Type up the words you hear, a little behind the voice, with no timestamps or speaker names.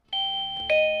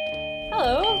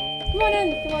Come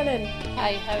on in.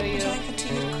 Hi, how are you? Would you like a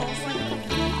tea or coffee?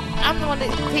 I'm the one that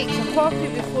takes a coffee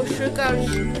before sugar. I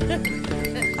think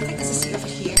there's a seat over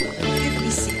here. Give me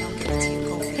a seat, I'll get a tea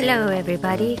or coffee. Hello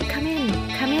everybody, come in,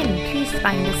 please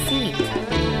find a seat.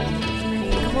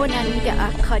 Come on, I need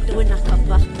a cuddle and a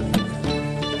cuppa.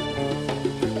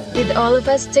 With all of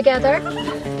us together,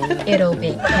 it'll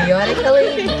be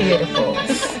chaotically beautiful.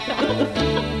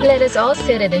 Let us all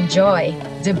sit and enjoy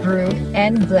the brew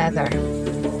and blather.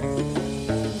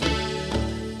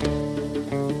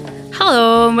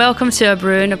 Hello and welcome to A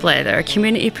Brew and a Blather, a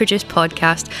community-produced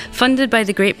podcast funded by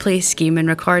the Great Place Scheme and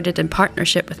recorded in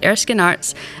partnership with Erskine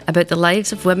Arts about the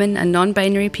lives of women and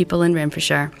non-binary people in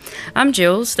Renfrewshire. I'm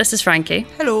Jules, this is Frankie.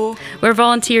 Hello. We're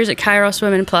volunteers at Kairos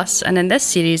Women Plus, and in this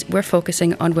series we're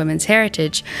focusing on women's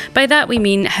heritage. By that we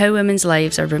mean how women's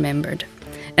lives are remembered.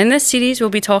 In this series we'll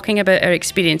be talking about our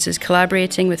experiences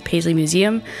collaborating with Paisley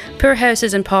Museum, poor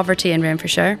houses and poverty in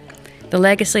Renfrewshire, the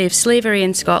legacy of slavery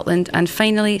in Scotland, and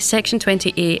finally Section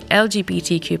 28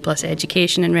 LGBTQ+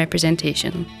 education and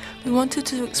representation. We wanted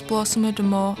to explore some of the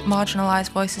more marginalised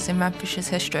voices in Renfrewshire's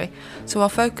history, so our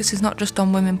focus is not just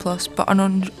on Women Plus, but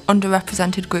on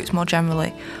underrepresented groups more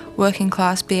generally, working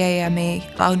class, BAME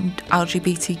and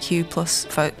LGBTQ+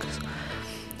 folks,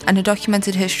 and the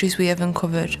documented histories we have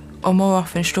uncovered, or more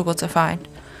often struggle to find.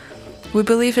 We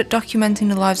believe that documenting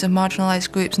the lives of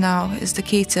marginalised groups now is the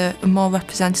key to a more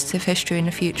representative history in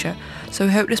the future, so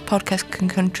we hope this podcast can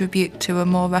contribute to a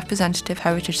more representative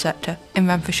heritage sector in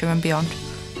Renfrewshire and beyond.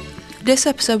 This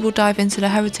episode will dive into the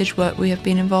heritage work we have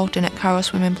been involved in at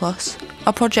Kairos Women Plus.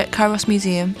 Our project Kairos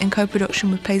Museum, in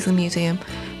co-production with Paisley Museum,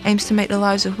 aims to make the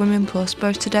lives of Women Plus,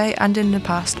 both today and in the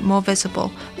past, more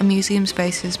visible and museum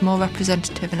spaces more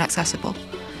representative and accessible.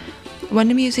 When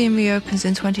the museum reopens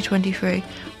in 2023,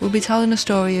 we'll be telling the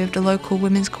story of the local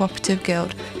Women's Cooperative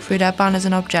Guild through their banners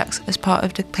and objects as part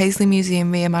of the Paisley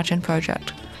Museum Reimagined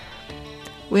project.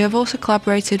 We have also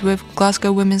collaborated with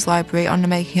Glasgow Women's Library on the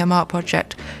Making a Mark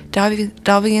project,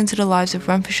 delving into the lives of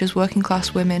Renfrewshire's working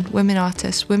class women, women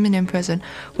artists, women in prison,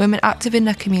 women active in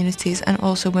their communities, and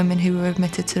also women who were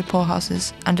admitted to the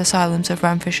poorhouses and asylums of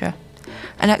Renfrewshire.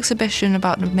 An exhibition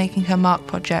about the Making Her Mark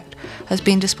project has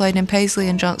been displayed in Paisley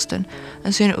and Johnston,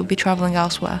 and soon it will be travelling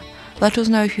elsewhere. Let us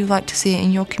know if you'd like to see it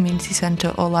in your community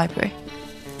centre or library.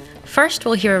 First,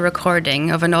 we'll hear a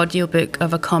recording of an audiobook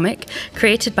of a comic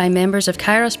created by members of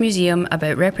Kairos Museum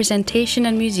about representation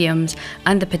in museums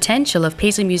and the potential of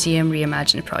Paisley Museum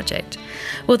Reimagined project.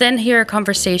 We'll then hear a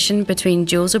conversation between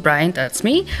Jules O'Brien, that's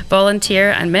me,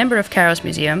 volunteer and member of Kairos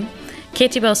Museum,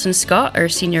 Katie Wilson-Scott, our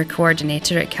Senior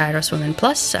Coordinator at Kairos Women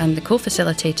Plus and the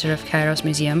co-facilitator of Kairos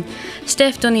Museum,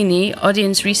 Steph Donini,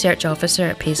 Audience Research Officer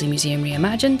at Paisley Museum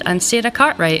Reimagined, and Sarah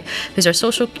Cartwright, who's our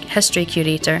Social History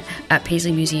Curator at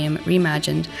Paisley Museum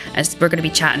Reimagined, as we're going to be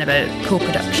chatting about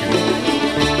co-production.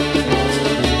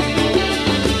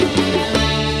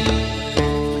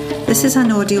 This is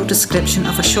an audio description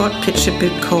of a short picture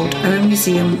book called Our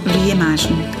Museum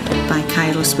Reimagined by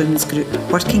Kairos Women's Group,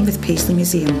 working with Paisley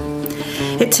Museum.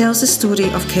 It tells the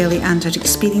story of Kelly and her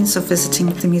experience of visiting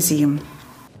the museum.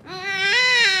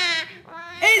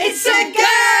 It's a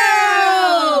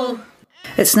girl!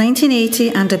 It's 1980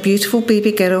 and a beautiful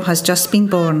baby girl has just been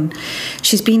born.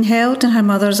 She's been held in her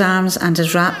mother's arms and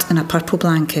is wrapped in a purple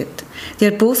blanket.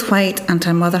 They're both white and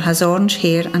her mother has orange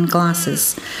hair and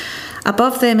glasses.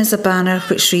 Above them is a banner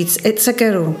which reads, "It's a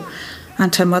girl,"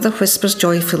 and her mother whispers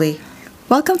joyfully,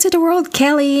 "Welcome to the world,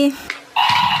 Kelly."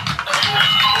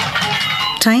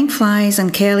 Time flies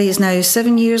and Kelly is now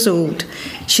 7 years old.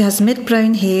 She has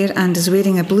mid-brown hair and is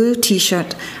wearing a blue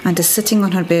t-shirt and is sitting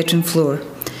on her bedroom floor.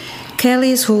 Kelly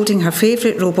is holding her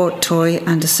favourite robot toy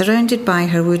and is surrounded by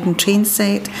her wooden train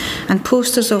set and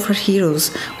posters of her heroes,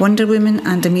 Wonder Woman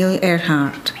and Amelia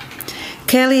Earhart.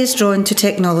 Kelly is drawn to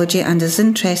technology and is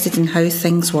interested in how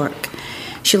things work.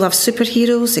 She loves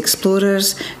superheroes,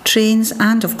 explorers, trains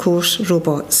and, of course,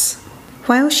 robots.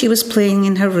 While she was playing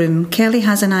in her room, Kelly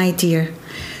has an idea.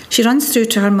 She runs through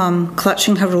to her mum,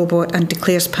 clutching her robot, and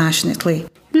declares passionately,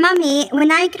 Mummy, when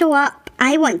I grow up,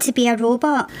 I want to be a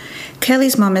robot.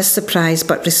 Kelly's mum is surprised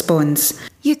but responds,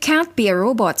 "You can't be a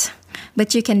robot,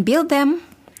 but you can build them."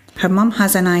 Her mum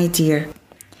has an idea.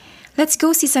 "Let's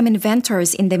go see some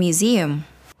inventors in the museum."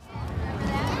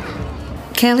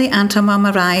 Kelly and her mum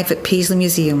arrive at Paisley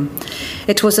Museum.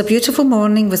 It was a beautiful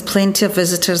morning with plenty of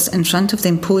visitors in front of the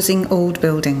imposing old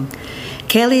building.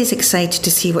 Kelly is excited to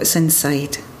see what's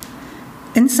inside.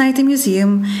 Inside the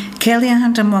museum, Kelly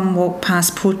and her mum walk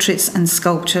past portraits and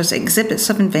sculptures, exhibits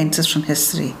of inventors from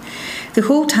history. They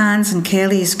hold hands and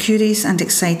Kelly is curious and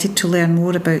excited to learn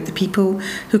more about the people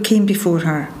who came before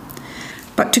her.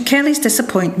 But to Kelly's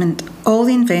disappointment, all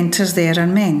the inventors there are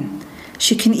men.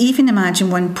 She can even imagine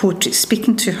one portrait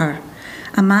speaking to her.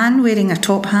 A man wearing a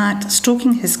top hat,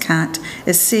 stroking his cat,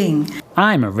 is saying,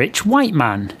 "I'm a rich white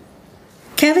man."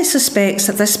 Kelly suspects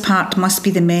that this part must be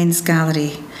the men's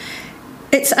gallery.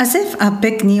 It's as if a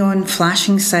big neon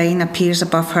flashing sign appears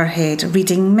above her head,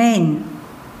 reading men.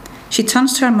 She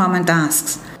turns to her mum and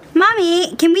asks,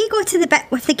 Mummy, can we go to the bit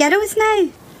with the girls now?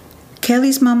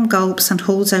 Kelly's mum gulps and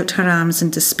holds out her arms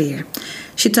in despair.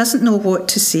 She doesn't know what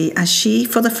to say as she,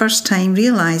 for the first time,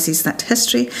 realises that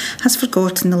history has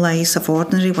forgotten the lives of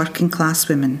ordinary working class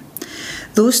women.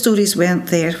 Those stories weren't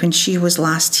there when she was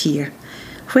last here.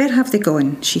 Where have they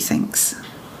gone, she thinks.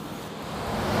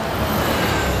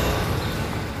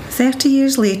 30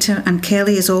 years later, and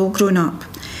Kelly is all grown up.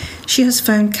 She has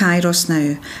found Kairos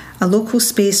now, a local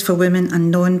space for women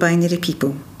and non-binary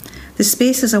people. The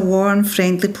space is a warm,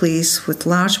 friendly place with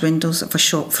large windows of a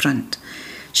shop front.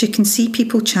 She can see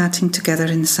people chatting together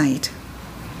inside.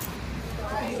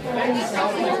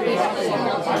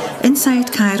 Inside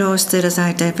Kairos, there is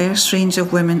a diverse range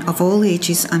of women of all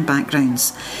ages and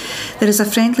backgrounds. There is a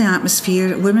friendly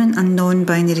atmosphere. Women and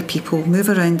non-binary people move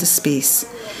around the space.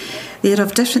 They are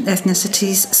of different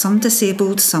ethnicities, some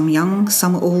disabled, some young,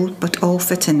 some old, but all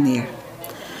fit in there.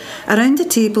 Around the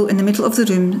table in the middle of the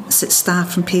room sit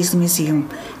staff from Paisley Museum,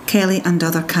 Kelly and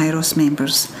other Kairos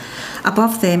members.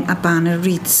 Above them a banner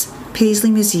reads, Paisley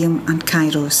Museum and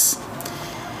Kairos.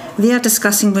 They are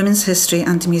discussing women's history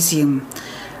and the museum.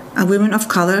 A woman of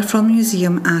colour from the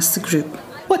museum asks the group,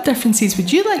 "What differences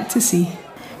would you like to see?"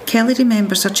 Kelly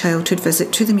remembers her childhood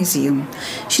visit to the museum.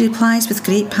 She replies with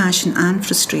great passion and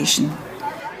frustration.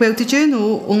 Well, did you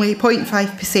know only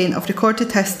 0.5% of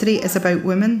recorded history is about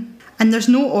women? And there's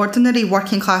no ordinary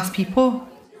working class people.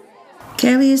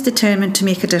 Kelly is determined to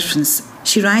make a difference.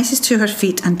 She rises to her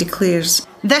feet and declares,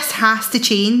 "This has to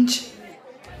change."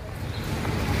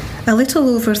 A little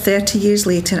over 30 years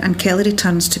later, and Kelly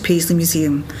returns to Paisley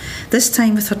Museum, this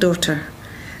time with her daughter.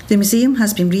 The museum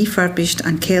has been refurbished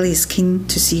and Kelly is keen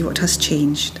to see what has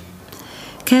changed.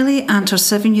 Kelly and her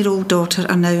 7-year-old daughter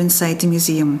are now inside the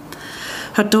museum.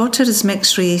 Her daughter is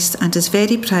mixed race and is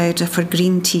very proud of her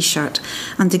green t-shirt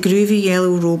and the groovy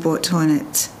yellow robot on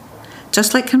it.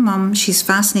 Just like her mum, she's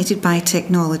fascinated by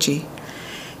technology.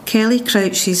 Kelly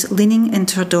crouches, leaning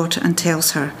into her daughter and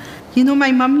tells her, "You know,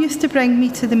 my mum used to bring me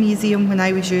to the museum when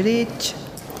I was your age."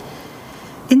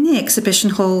 In the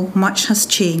exhibition hall, much has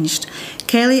changed.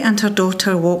 Kelly and her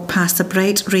daughter walk past a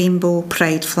bright rainbow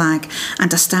pride flag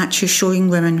and a statue showing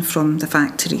women from the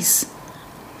factories.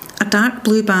 A dark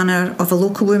blue banner of a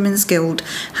local women's guild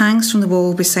hangs from the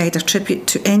wall beside a tribute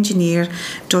to engineer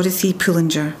Dorothy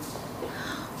Pullinger.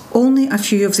 Only a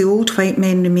few of the old white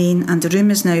men remain and the room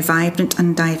is now vibrant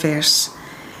and diverse.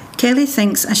 Kelly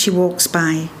thinks as she walks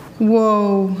by,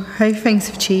 "Whoa, how things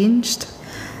have changed."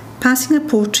 Passing a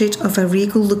portrait of a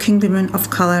regal-looking woman of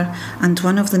colour and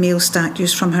one of the male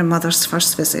statues from her mother's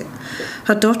first visit,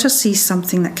 her daughter sees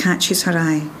something that catches her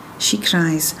eye. She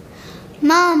cries,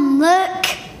 Mum, look!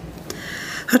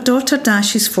 Her daughter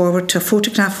dashes forward to a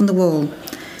photograph on the wall.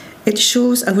 It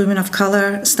shows a woman of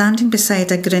colour standing beside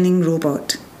a grinning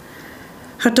robot.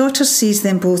 Her daughter sees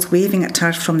them both waving at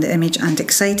her from the image and,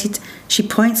 excited, she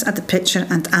points at the picture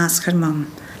and asks her mum,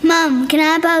 Mum, can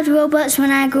I build robots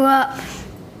when I grow up?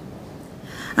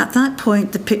 At that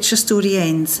point, the picture story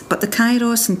ends, but the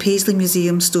Kairos and Paisley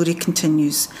Museum story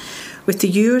continues, with the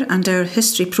Your and Our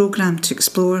History programme to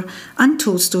explore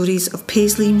untold stories of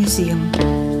Paisley Museum.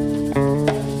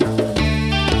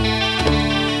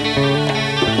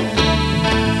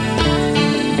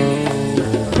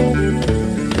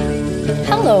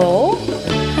 Hello,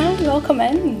 and welcome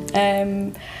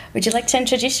in. Would you like to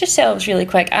introduce yourselves really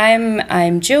quick?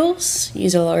 I'm Jules.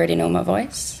 You'll already know my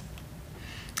voice.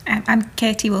 I'm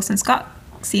Katie Wilson-Scott,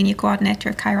 Senior Coordinator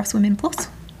of Kairos Women Plus.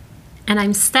 And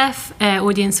I'm Steph,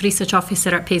 Audience Research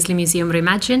Officer at Paisley Museum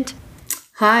Reimagined.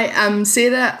 Hi, I'm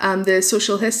Sarah. I'm the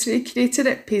Social History Curator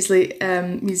at Paisley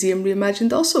Museum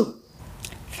Reimagined also.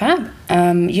 Fab.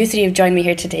 You three have joined me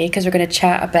here today because we're going to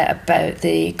chat a bit about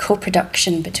the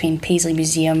co-production between Paisley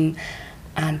Museum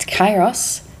and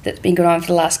Kairos that's been going on for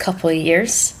the last couple of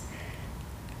years.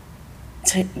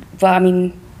 So,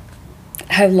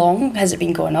 how long has it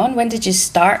been going on? When did you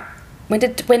start? When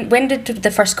did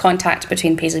the first contact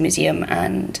between Paisley Museum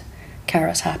and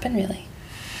Kairos happen, really?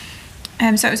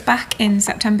 So it was back in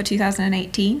September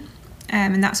 2018,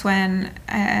 and that's when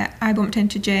I bumped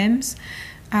into James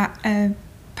at a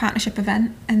partnership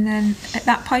event, and then at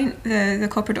that point the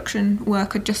co-production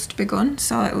work had just begun,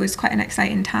 so it was quite an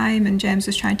exciting time, and James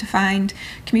was trying to find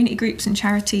community groups and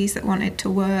charities that wanted to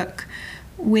work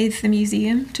with the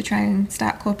museum to try and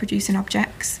start co-producing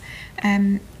objects.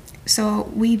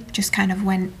 So we just kind of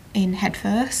went in head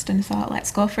first and thought,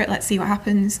 let's go for it, let's see what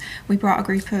happens. We brought a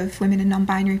group of women and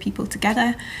non-binary people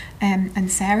together,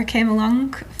 and Sarah came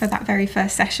along for that very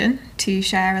first session to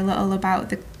share a little about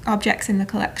the objects in the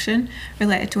collection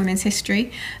related to women's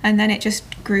history, and then it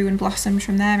just grew and blossomed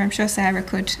from there. I'm sure Sarah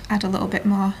could add a little bit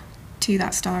more to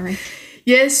that story.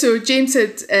 Yeah, so James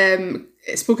had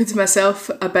spoken to myself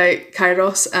about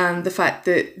Kairos and the fact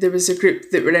that there was a group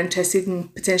that were interested in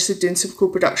potentially doing some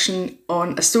co-production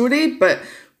on a story, but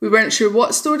we weren't sure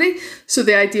what story. So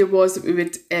the idea was that we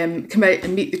would come out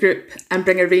and meet the group and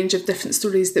bring a range of different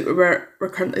stories that we're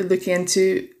currently looking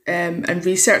into and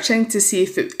researching to see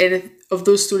if any of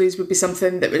those stories would be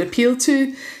something that would appeal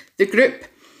to the group.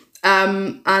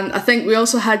 And I think we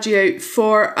also had you out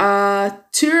for a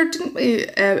tour, didn't we,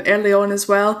 early on as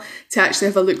well, to actually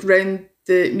have a look around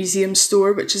the museum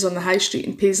store, which is on the High Street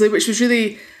in Paisley, which was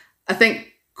really, I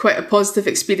think, quite a positive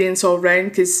experience all round,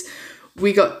 because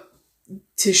we got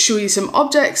to show you some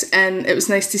objects and it was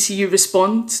nice to see you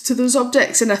respond to those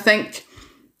objects. And I think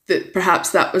that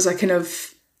perhaps that was a kind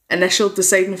of initial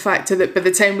deciding factor, that by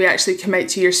the time we actually come out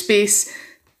to your space,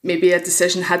 maybe a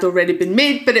decision had already been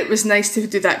made, but it was nice to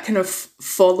do that kind of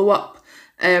follow-up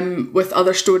with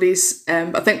other stories.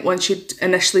 I think once you'd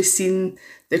initially seen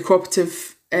the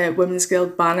Cooperative Women's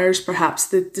Guild banners, perhaps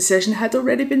the decision had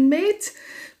already been made.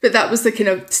 But that was the kind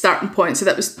of starting point. So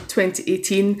that was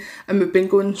 2018, and we've been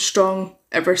going strong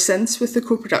ever since with the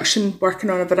co-production,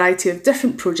 working on a variety of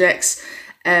different projects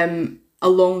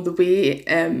along the way,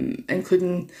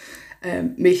 including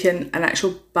making an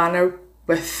actual banner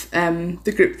with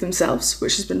the group themselves,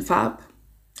 which has been fab.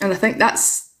 And I think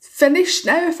that's finished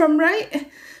now, if I'm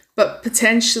right, but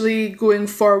potentially going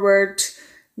forward,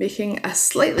 making a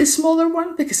slightly smaller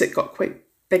one because it got quite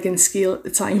big in scale at the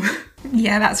time.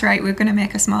 Yeah, that's right. We're going to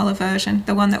make a smaller version.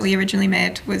 The one that we originally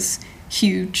made was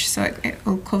huge, so it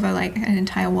will cover like an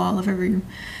entire wall of a room.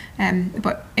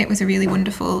 But it was a really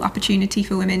wonderful opportunity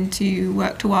for women to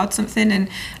work towards something, and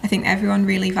I think everyone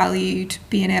really valued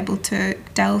being able to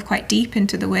delve quite deep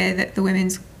into the way that the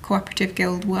Women's Cooperative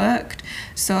Guild worked.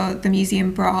 So the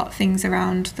museum brought things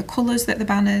around the colours that the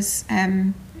banners,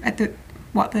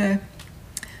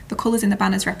 the colours in the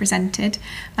banners represented,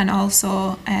 and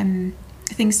also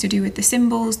things to do with the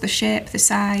symbols, the shape, the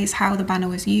size, how the banner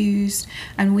was used,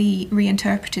 and we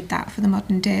reinterpreted that for the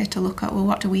modern day to look at, well,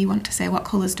 what do we want to say, what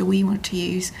colours do we want to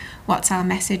use, what's our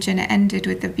message. And it ended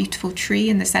with the beautiful tree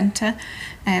in the centre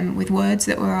with words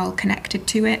that were all connected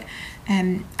to it,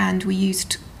 and we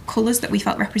used colours that we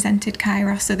felt represented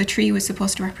Kairos. So the tree was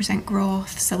supposed to represent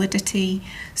growth, solidity,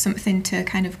 something to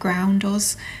kind of ground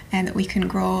us and that we can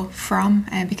grow from,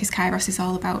 because Kairos is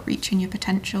all about reaching your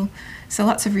potential. So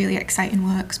lots of really exciting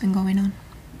work's been going on.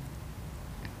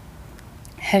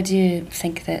 How do you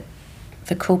think that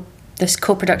this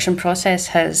co-production process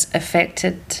has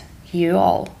affected you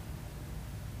all?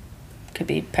 Could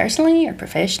be personally or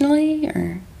professionally,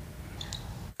 or?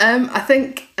 I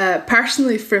think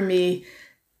personally for me,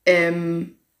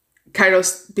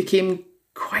 Kairos became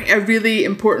quite a really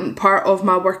important part of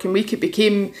my working week. It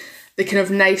became the kind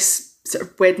of nice sort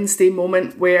of Wednesday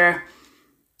moment where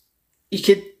you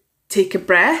could take a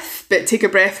breath, but take a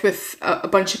breath with a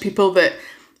bunch of people that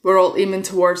were all aiming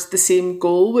towards the same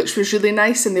goal, which was really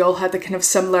nice, and they all had a kind of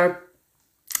similar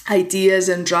ideas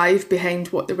and drive behind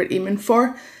what they were aiming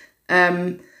for.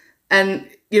 And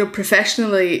you know,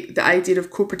 professionally, the idea of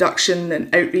co-production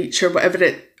and outreach, or whatever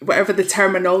the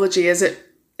terminology is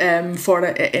for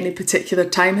it at any particular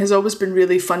time, has always been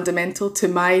really fundamental to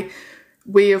my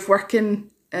way of working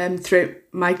throughout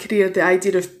my career. The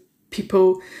idea of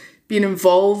people being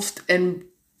involved in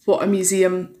what a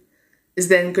museum is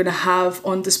then going to have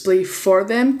on display for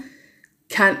them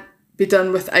can't be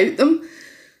done without them.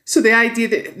 So the idea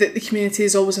that the community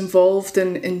is always involved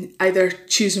in either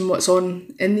choosing what's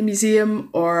on in the museum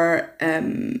or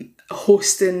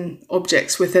hosting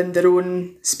objects within their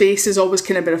own space has always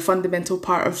kind of been a fundamental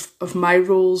part of my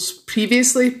roles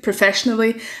previously,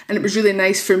 professionally. And it was really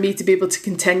nice for me to be able to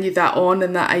continue that on,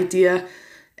 and that idea,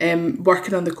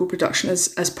 working on the co-production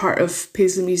as part of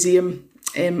Paisley Museum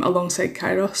alongside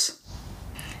Kairos.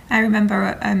 I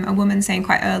remember a woman saying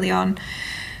quite early on,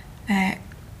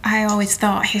 I always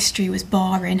thought history was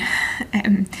boring,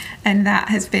 and that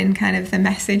has been kind of the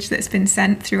message that's been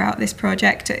sent throughout this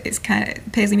project. It's kind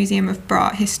of, Paisley Museum have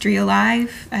brought history alive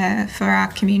for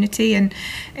our community, and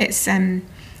it's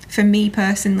for me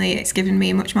personally, it's given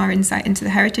me much more insight into the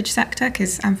heritage sector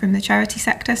because I'm from the charity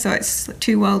sector. So it's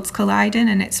two worlds colliding,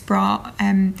 and it's brought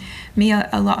me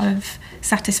a lot of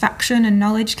satisfaction and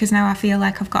knowledge because now I feel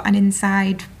like I've got an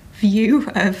inside view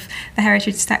of the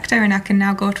heritage sector, and I can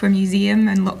now go to a museum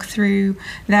and look through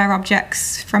their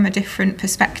objects from a different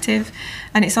perspective.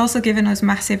 And it's also given us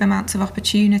massive amounts of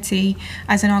opportunity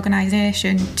as an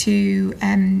organisation to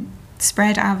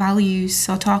spread our values,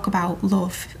 so talk about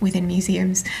love within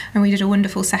museums. And we did a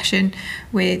wonderful session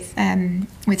with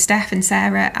Steph and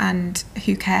Sarah and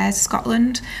Who Cares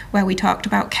Scotland, where we talked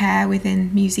about care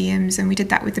within museums, and we did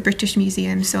that with the British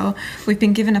Museum. So we've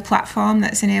been given a platform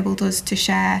that's enabled us to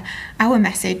share our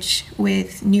message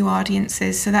with new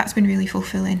audiences, so that's been really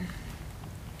fulfilling.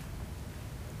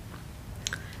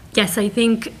 Yes, I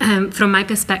think from my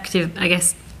perspective, I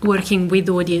guess working with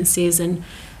audiences and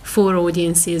for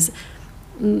audiences,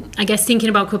 I guess thinking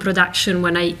about co-production,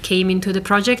 when I came into the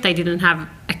project, I didn't have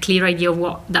a clear idea of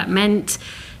what that meant.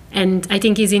 And I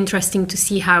think it's interesting to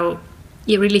see how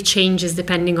it really changes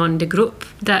depending on the group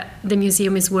that the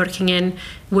museum is working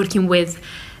with.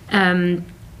 And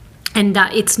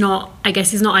that it's not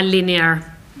a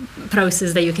linear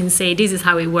process that you can say, this is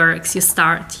how it works. You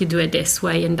start, you do it this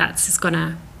way, and that's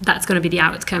gonna be the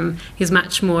outcome. Is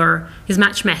much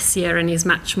messier, and is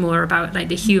much more about like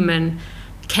the human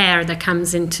care that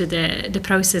comes into the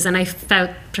process. And I felt,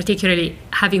 particularly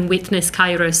having witnessed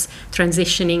Kairos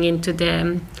transitioning into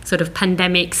the sort of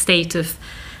pandemic state of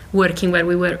working, where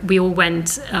we all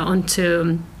went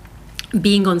onto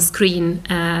being on screen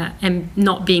and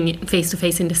not being face to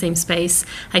face in the same space.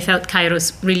 I felt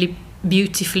Kairos really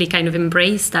beautifully kind of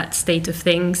embraced that state of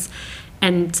things.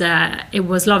 And it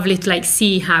was lovely to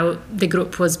see how the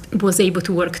group was able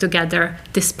to work together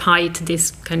despite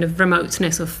this kind of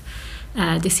remoteness of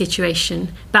the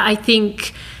situation. But I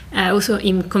think also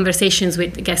in conversations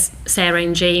with, I guess, Sarah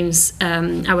and James,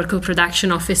 our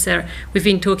co-production officer, we've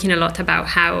been talking a lot about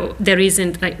how there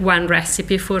isn't like one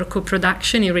recipe for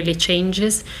co-production. It really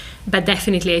changes. But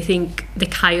definitely I think the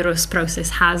Kairos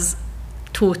process has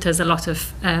taught us a lot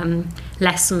of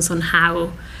lessons on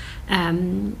how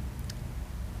on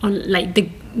like the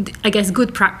I guess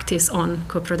good practice on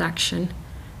co-production.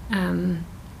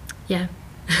 Yeah.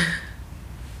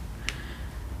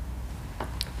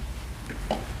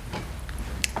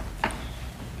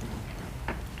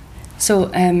 So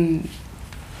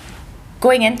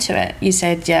going into it, you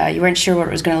said you weren't sure what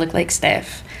it was going to look like,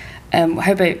 Steph.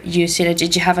 How about you, Sarah?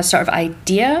 Did you have a sort of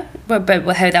idea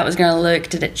about how that was going to look?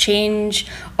 Did it change,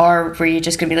 or were you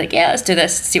just going to be like, yeah, let's do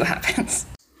this, see what happens?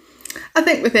 I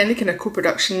think with any kind of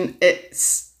co-production,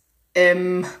 it's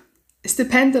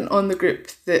dependent on the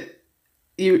group that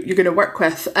you're going to work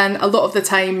with, and a lot of the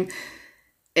time,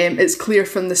 it's clear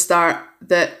from the start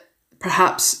that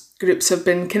perhaps groups have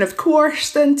been kind of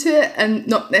coerced into it and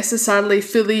not necessarily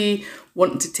fully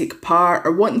wanting to take part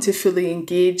or wanting to fully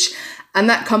engage, and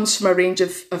that comes from a range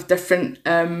of different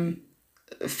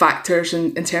factors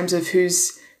in terms of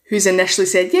who's initially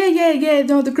said,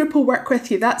 no, the group will work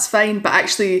with you, that's fine, but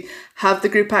actually have the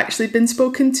group actually been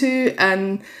spoken to,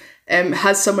 and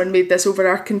has someone made this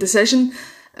overarching decision?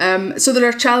 So there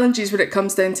are challenges when it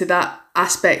comes down to that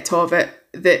aspect of it,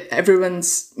 that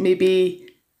everyone's maybe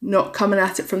not coming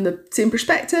at it from the same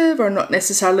perspective or not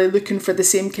necessarily looking for the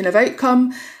same kind of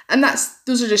outcome. And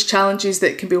those are just challenges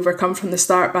that can be overcome from the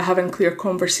start by having clear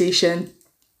conversation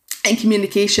and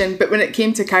communication. But when it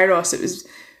came to Kairos, it was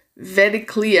very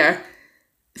clear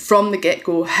from the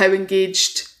get-go how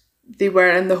engaged they were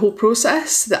in the whole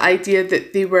process. The idea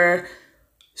that they were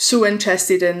so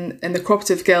interested in the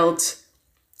Cooperative Guild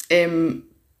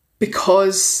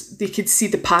because they could see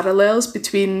the parallels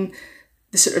between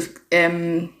the sort of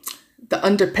the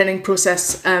underpinning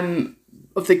process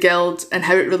of the Guild and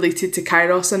how it related to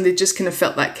Kairos, and they just kind of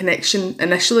felt that connection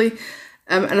initially.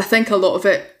 And I think a lot of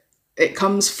it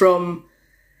comes from,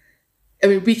 I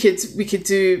mean, we could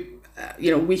do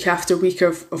week after week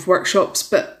of workshops,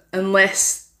 but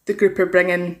unless the group are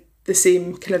bringing the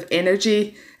same kind of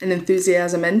energy and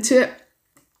enthusiasm into it,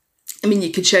 I mean,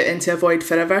 you could shout into a void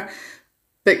forever,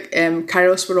 but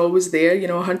Kairos were always there,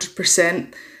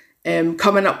 100%.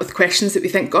 Coming up with questions that we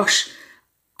think, gosh,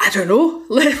 I don't know,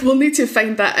 we'll need to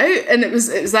find that out. And it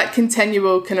was that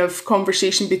continual kind of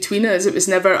conversation between us. It was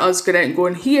never us going out and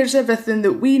going, here's everything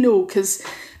that we know, because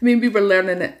I mean, we were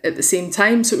learning it at the same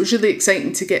time. So it was really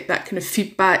exciting to get that kind of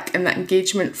feedback and that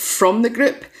engagement from the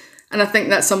group. And I think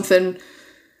that's something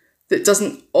that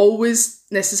doesn't always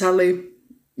necessarily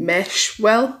mesh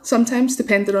well sometimes,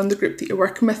 depending on the group that you're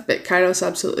working with. But Kairos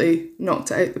absolutely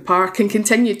knocked it out the park and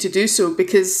continued to do so,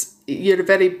 because you're a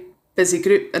very busy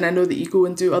group, and I know that you go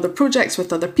and do other projects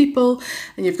with other people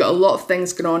and you've got a lot of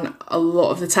things going on a lot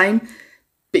of the time,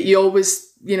 but you always,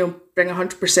 you know, bring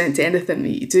 100% to anything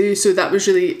that you do. So that was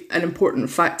really an important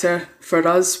factor for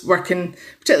us working,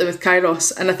 particularly with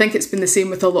Kairos. And I think it's been the same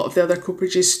with a lot of the other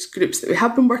co-produced groups that we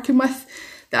have been working with.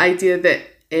 The idea that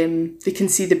they can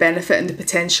see the benefit and the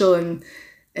potential, and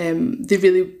they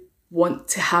really want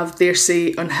to have their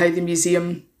say on how the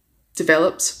museum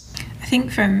develops. I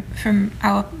think from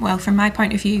my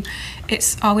point of view,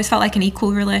 it's always felt like an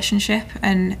equal relationship,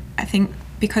 and I think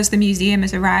because the museum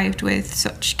has arrived with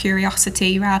such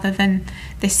curiosity rather than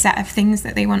this set of things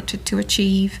that they wanted to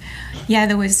achieve. Yeah,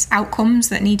 there was outcomes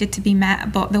that needed to be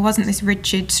met, but there wasn't this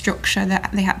rigid structure that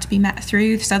they had to be met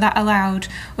through. So that allowed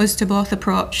us to both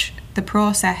approach the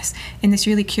process in this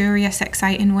really curious,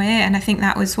 exciting way. And I think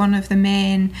that was one of the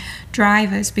main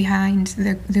drivers behind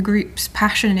the group's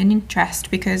passion and interest,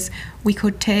 because we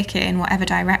could take it in whatever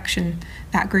direction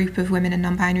that group of women and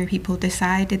non-binary people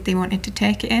decided they wanted to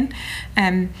take it in.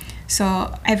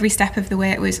 So every step of the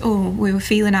way it was, we were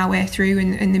feeling our way through,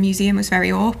 and the museum was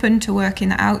very open to working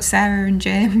that out, Sarah and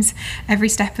James. Every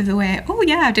step of the way,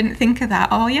 I didn't think of that.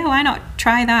 Oh yeah, why not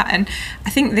try that? And I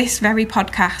think this very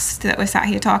podcast that we're sat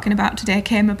here talking about today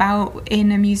came about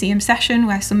in a museum session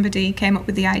where somebody came up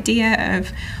with the idea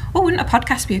of, wouldn't a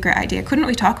podcast be a great idea? Couldn't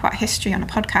we talk about history on a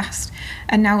podcast?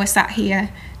 And now we're sat here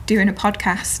doing a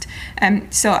podcast.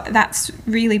 So that's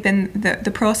really been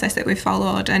the process that we've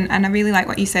followed, and I really like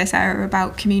what you say, Sarah,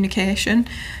 about communication,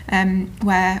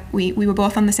 where we were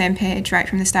both on the same page right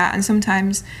from the start, and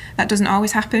sometimes that doesn't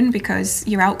always happen because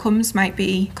your outcomes might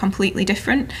be completely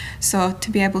different. So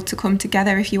to be able to come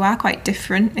together if you are quite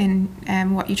different in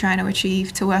what you're trying to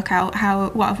achieve, to work out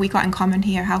what have we got in common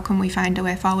here, how can we find a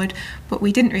way forward. But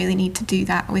we didn't really need to do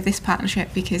that with this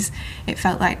partnership because it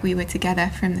felt like we were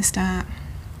together from the start.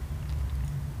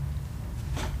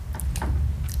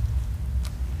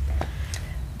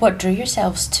 What drew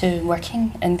yourselves to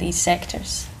working in these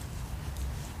sectors?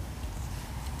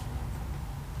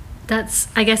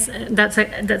 I guess that's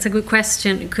a good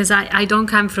question, because I don't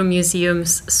come from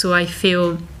museums, so I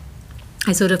feel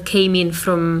I sort of came in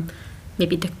from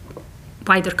maybe the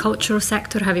wider cultural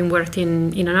sector, having worked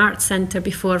in an arts centre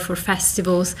before for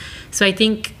festivals. So I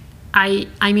think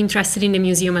I'm interested in the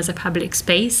museum as a public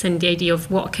space, and the idea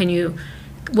of what can you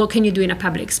do in a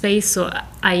public space. So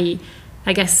I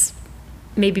guess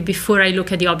maybe before I look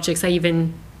at the objects, I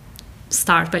even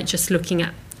start by just looking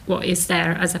at what is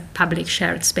there as a public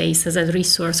shared space, as a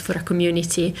resource for a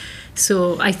community.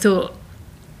 So I thought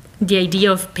the idea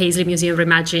of Paisley Museum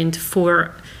Reimagined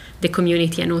for the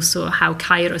community, and also how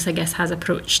Kairos, I guess, has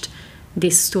approached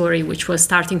this story, which was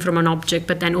starting from an object,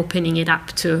 but then opening it up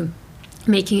to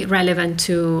making it relevant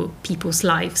to people's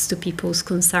lives, to people's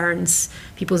concerns,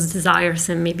 people's desires,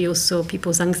 and maybe also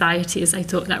people's anxieties. I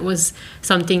thought that was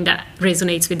something that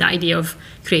resonates with the idea of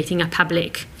creating a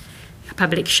public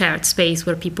shared space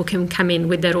where people can come in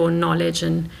with their own knowledge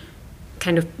and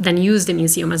kind of then use the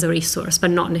museum as a resource, but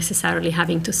not necessarily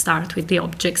having to start with the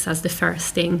objects as the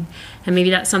first thing. And maybe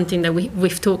that's something that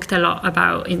we've talked a lot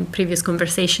about in previous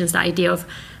conversations, the idea of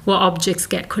what objects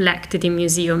get collected in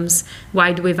museums,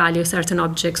 why do we value certain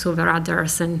objects over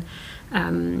others, and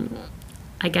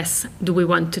I guess, do we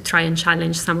want to try and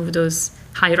challenge some of those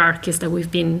hierarchies that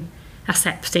we've been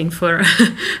accepting for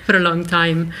for a long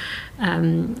time.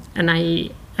 And I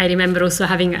remember also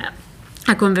having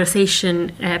a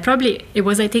conversation, probably it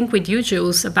was, I think, with you,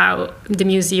 Jules, about the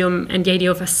museum and the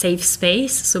idea of a safe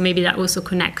space. So maybe that also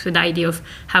connects with the idea of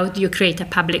how do you create a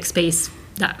public space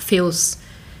that feels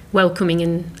welcoming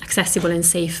and accessible and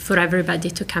safe for everybody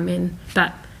to come in.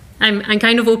 But I'm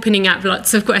kind of opening up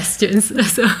lots of questions,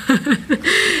 so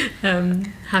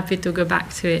happy to go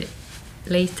back to it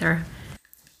later.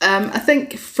 I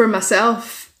think for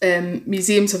myself,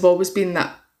 museums have always been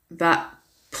that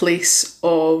place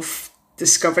of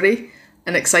discovery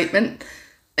and excitement.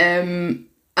 And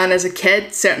as a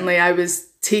kid, certainly I was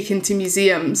taken to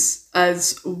museums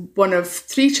as one of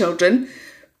 3 children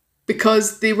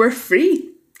because they were free.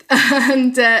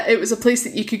 And it was a place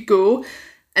that you could go,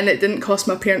 and it didn't cost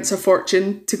my parents a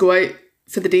fortune to go out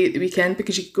for the day at the weekend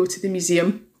because you could go to the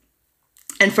museum.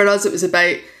 And for us, it was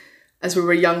about, as we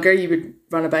were younger, you would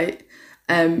run about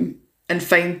and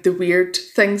find the weird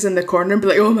things in the corner and be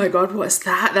like, oh my God, what's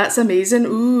that? That's amazing.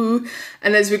 Ooh.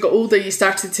 And as we got older, you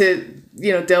started to,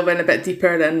 delve in a bit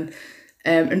deeper and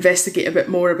investigate a bit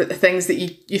more about the things that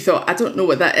you thought, I don't know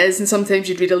what that is. And sometimes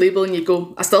you'd read a label and you'd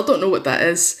go, I still don't know what that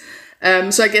is.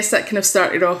 So I guess that kind of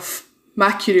started off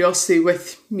my curiosity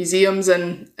with museums,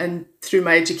 and through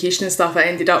my education and stuff, I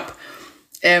ended up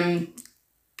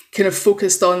kind of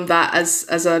focused on that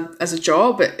as a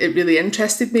job. It really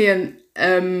interested me,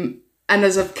 and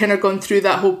as I've kind of gone through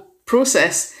that whole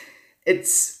process,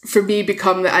 it's for me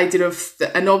become the idea of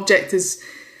an object is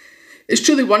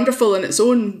truly wonderful in its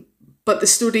own, but the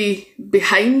story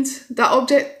behind that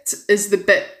object is the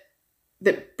bit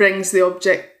that brings the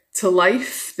object to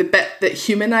life, the bit that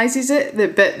humanises it, the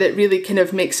bit that really kind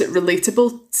of makes it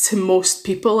relatable to most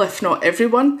people, if not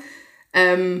everyone.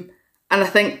 And I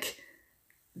think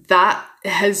that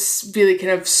has really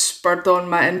kind of spurred on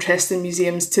my interest in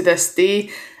museums to this day,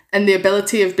 and the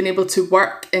ability of being able to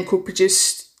work and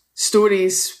co-produce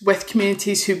stories with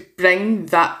communities who bring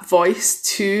that voice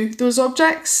to those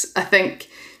objects, I think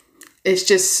is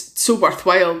just so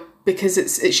worthwhile, because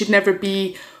it should never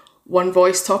be one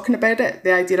voice talking about it.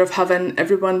 The idea of having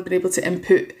everyone being able to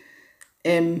input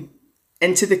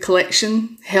into the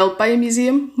collection held by a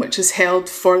museum, which is held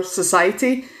for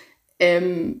society,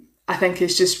 I think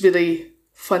is just really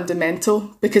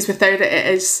fundamental, because without it, it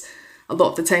is a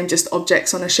lot of the time just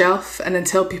objects on a shelf, and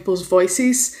until people's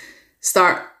voices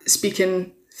start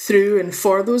speaking through and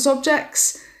for those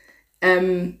objects,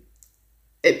 it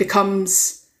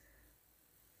becomes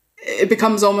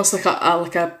almost like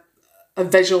a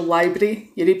visual library.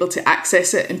 You're able to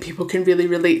access it, and people can really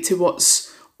relate to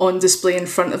what's on display in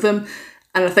front of them.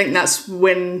 And I think that's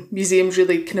when museums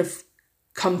really kind of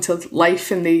come to life,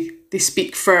 and they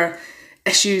speak for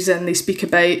issues, and they speak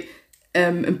about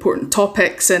important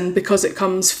topics. And because it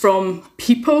comes from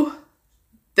people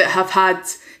that have had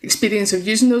experience of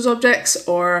using those objects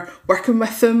or working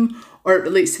with them, or it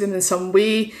relates to them in some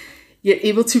way, you're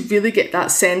able to really get that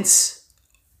sense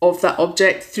of that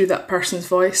object through that person's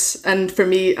voice. And for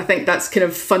me, I think that's kind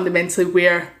of fundamentally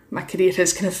where my career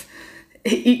has kind of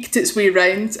eked its way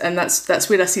around, and that's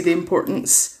where I see the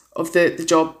importance of the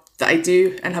job that I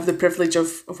do, and have the privilege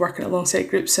of working alongside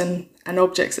groups and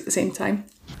objects at the same time.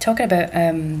 Talking about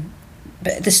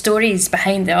the stories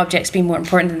behind the objects being more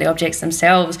important than the objects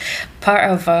themselves, part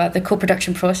of the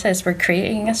co-production process, we're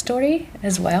creating a story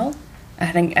as well.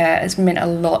 I think it's meant a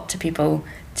lot to people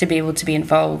to be able to be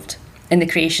involved in the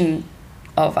creation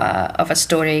of a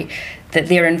story, that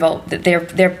they're involved, that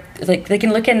they're like, they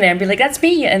can look in there and be like, that's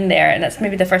me in there, and that's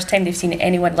maybe the first time they've seen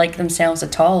anyone like themselves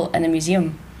at all in a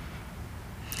museum.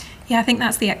 Yeah, I think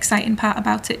that's the exciting part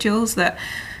about it, Jules, that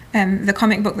the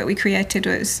comic book that we created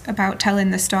was about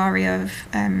telling the story of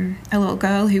a little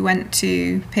girl who went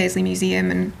to Paisley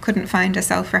Museum and couldn't find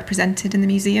herself represented in the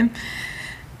museum.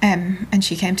 And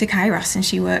she came to Kairos and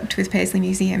she worked with Paisley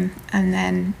Museum, and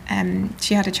then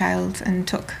she had a child and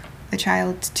took the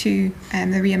child to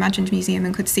the Reimagined Museum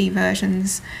and could see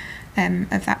versions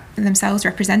of that themselves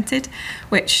represented,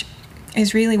 which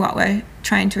is really what we're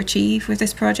trying to achieve with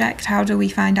this project. How do we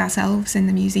find ourselves in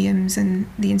the museums and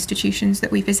the institutions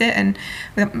that we visit? And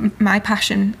my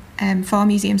passion for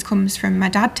museums comes from my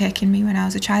dad taking me when I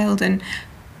was a child, and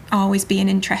always being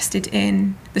interested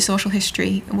in the social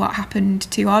history, what happened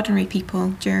to ordinary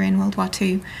people during World War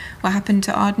II, what happened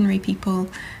to ordinary people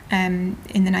in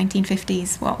the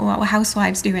 1950s, what were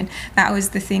housewives doing. That was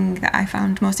the thing that I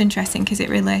found most interesting, because it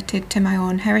related to my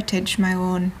own heritage, my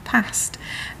own past.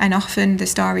 And often the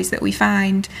stories that we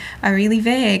find are really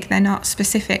vague, they're not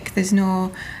specific. There's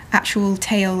no actual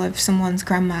tale of someone's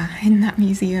grandma in that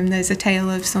museum. There's a tale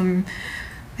of some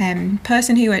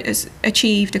person who has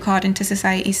achieved, according to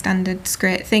society standards,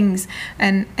 great things,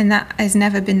 and that has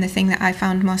never been the thing that I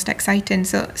found most exciting.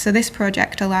 So this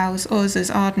project allows us as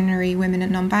ordinary women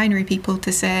and non-binary people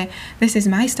to say, this is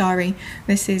my story,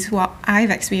 this is what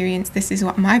I've experienced, this is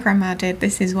what my grandma did,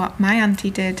 this is what my auntie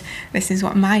did, this is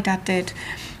what my dad did.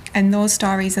 And those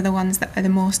stories are the ones that are the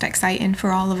most exciting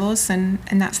for all of us, and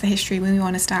that's the history we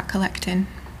want to start collecting.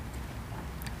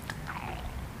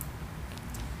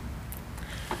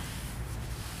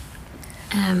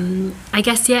 I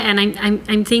guess, yeah, and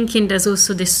I'm thinking there's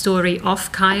also the story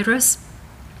of Kairos.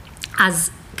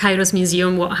 As Kairos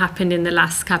Museum, what happened in the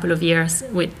last couple of years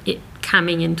with it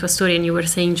coming into a story, and you were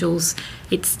saying, Jules,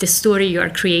 it's the story you are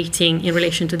creating in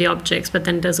relation to the objects, but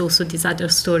then there's also this other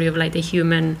story of like the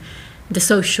human, the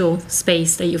social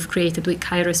space that you've created with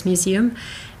Kairos Museum.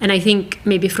 And I think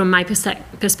maybe from my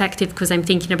perspective, because I'm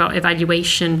thinking about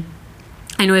evaluation,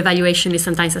 I know evaluation is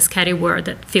sometimes a scary word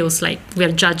that feels like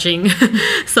we're judging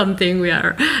something, we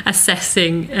are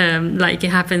assessing, like it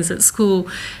happens at school.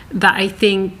 But I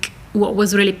think what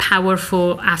was really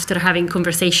powerful after having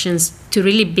conversations to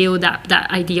really build up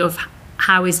that idea of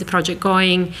how is the project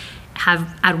going,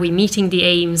 are we meeting the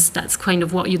aims? That's kind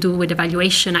of what you do with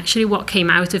evaluation. Actually, what came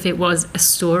out of it was a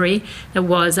story that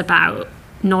was about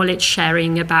knowledge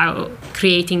sharing, about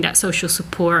creating that social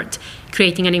support,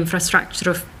 creating an infrastructure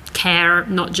of care,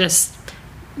 not just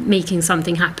making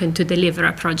something happen to deliver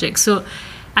a project. So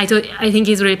I think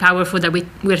it's really powerful that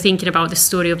we're thinking about the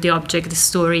story of the object, the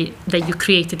story that you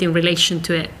created in relation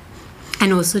to it,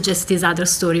 and also just this other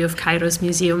story of Kairos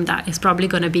Museum that is probably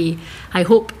going to be, I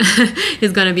hope,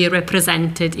 is going to be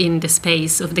represented in the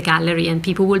space of the gallery, and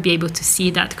people will be able to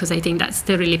see that, because I think that's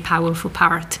the really powerful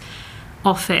part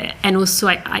of it. And also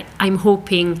I'm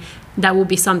hoping that will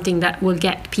be something that will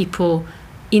get people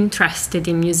interested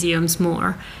in museums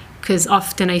more, because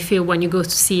often I feel when you go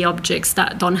to see objects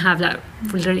that don't have that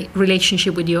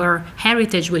relationship with your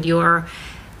heritage, with your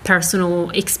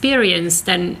personal experience,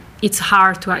 then it's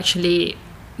hard to actually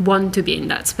want to be in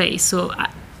that space. So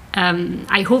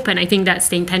I hope, and I think that's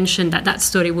the intention, that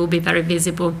story will be very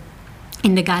visible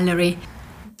in the gallery.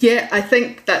 Yeah, I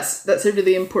think that's a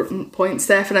really important point,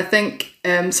 Steph, and I think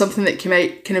something that came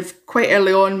out kind of quite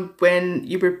early on when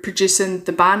you were producing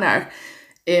the banner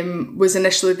was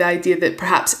initially the idea that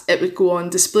perhaps it would go on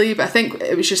display, but I think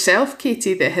it was yourself,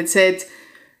 Katie, that had said,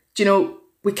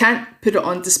 we can't put it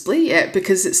on display yet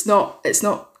because it's not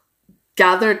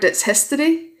gathered its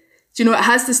history. It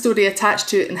has the story attached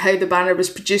to it and how the banner was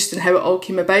produced and how it all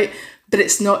came about, but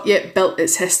it's not yet built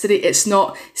its history. It's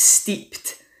not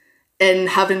steeped in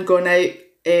having gone out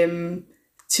to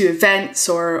events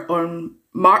or on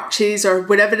marches or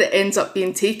wherever it ends up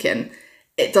being taken.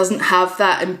 It doesn't have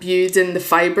that imbued in the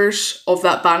fibres of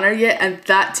that banner yet, and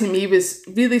that to me was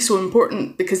really so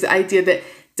important, because the idea that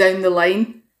down the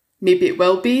line maybe it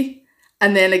will be,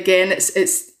 and then again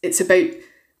it's about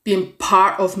being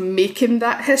part of making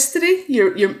that history.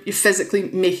 You're physically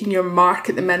making your mark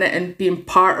at the minute and being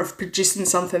part of producing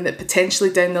something that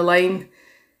potentially down the line,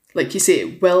 like you say,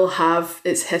 it will have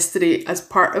its history as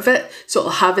part of it, so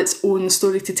it'll have its own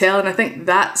story to tell. And I think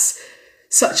that's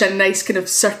such a nice kind of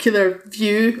circular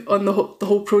view on the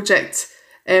whole project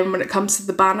when it comes to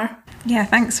the banner. Yeah,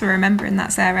 thanks for remembering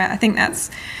that, Sarah. I think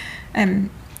that's a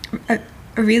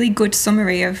really good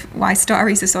summary of why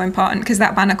stories are so important, because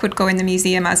that banner could go in the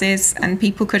museum as is and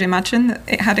people could imagine that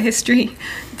it had a history,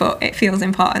 but it feels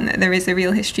important that there is a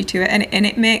real history to it. And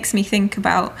it makes me think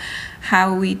about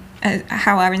how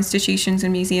our institutions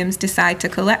and museums decide to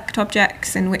collect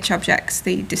objects and which objects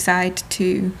they decide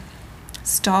to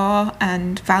store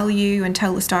and value and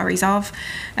tell the stories of.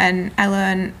 And I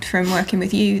learned from working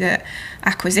with you that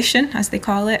acquisition, as they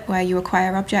call it, where you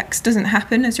acquire objects, doesn't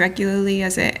happen as regularly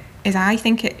as I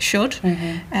think it should.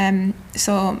 Mm-hmm.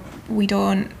 So we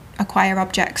don't acquire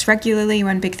objects regularly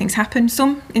when big things happen.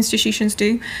 Some institutions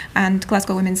do, and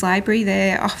Glasgow Women's Library,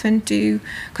 they often do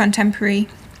contemporary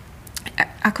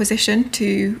acquisition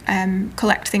to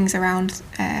collect things around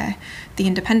the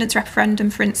independence referendum,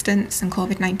 for instance, and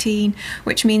COVID-19,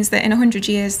 which means that in 100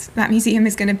 years that museum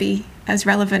is going to be as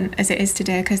relevant as it is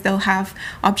today, because they'll have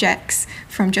objects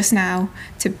from just now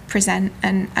to present.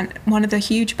 And one of the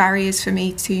huge barriers for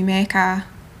me to make our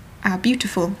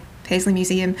beautiful Paisley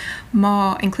Museum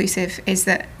more inclusive is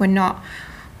that we're not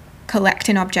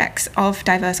collecting objects of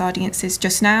diverse audiences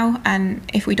just now. And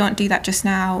if we don't do that just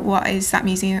now, what is our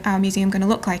museum going to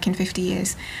look like in 50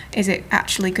 years? Is it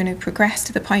actually going to progress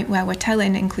to the point where we're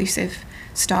telling inclusive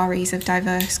stories of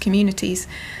diverse communities?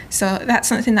 So that's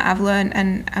something that I've learned,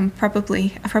 and I've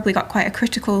probably got quite a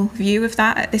critical view of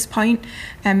that at this point,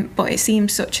 but it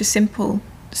seems such a simple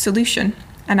solution.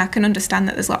 And I can understand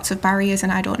that there's lots of barriers,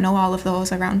 and I don't know all of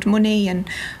those around money and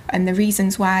the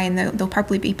reasons why, and there'll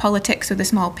probably be politics with a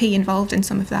small p involved in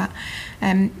some of that.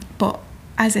 But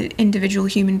as an individual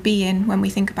human being, when we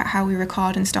think about how we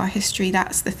record and store history,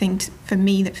 that's the thing for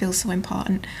me that feels so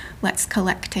important. Let's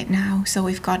collect it now so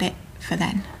we've got it for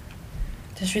then.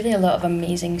 There's really a lot of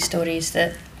amazing stories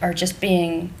that are just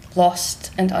being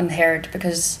lost and unheard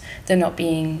because they're not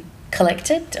being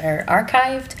collected or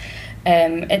archived.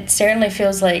 It certainly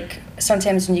feels like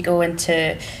sometimes when you go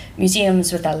into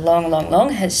museums with a long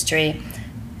history,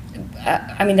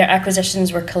 their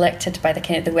acquisitions were collected by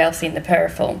the wealthy and the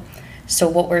powerful. So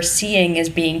what we're seeing is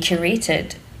being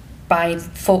curated by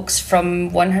folks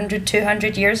from 100,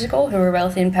 200 years ago who were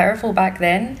wealthy and powerful back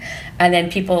then, and then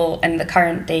people in the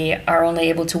current day are only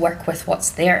able to work with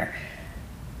what's there.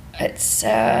 It's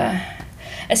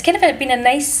kind of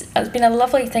it's been a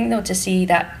lovely thing though to see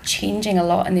that changing a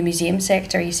lot in the museum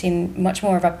sector. You've seen much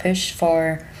more of a push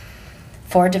for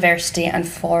diversity and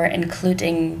for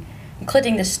including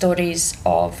the stories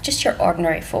of just your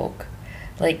ordinary folk,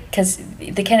 because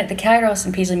the Kairos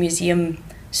and Paisley Museum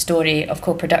story of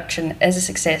co-production is a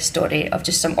success story of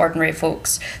just some ordinary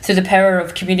folks through the power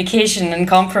of communication and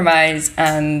compromise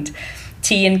and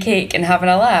tea and cake and having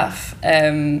a laugh,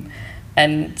 and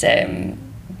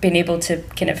being able to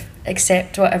kind of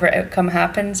accept whatever outcome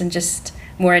happens and just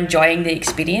more enjoying the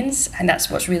experience, and that's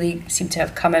what's really seemed to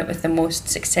have come out with the most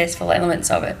successful elements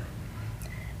of it.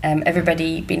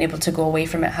 Everybody being able to go away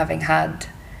from it having had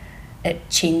it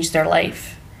change their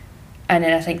life. And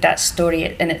then I think that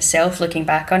story in itself, looking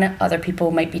back on it, other people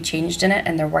might be changed in it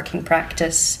in their working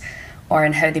practice or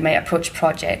in how they might approach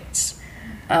projects.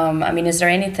 I mean, is there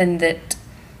anything that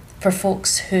for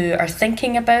folks who are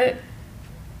thinking about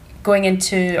going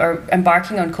into or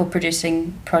embarking on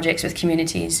co-producing projects with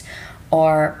communities,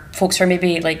 or folks who are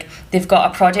maybe like they've got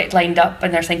a project lined up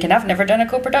and they're thinking, I've never done a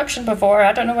co-production before,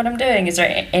 I don't know what I'm doing. Is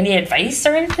there any advice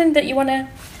or anything that you want to,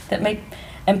 that might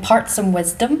impart some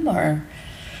wisdom or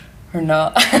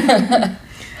not?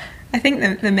 I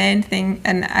think the main thing,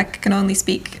 and I can only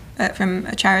speak from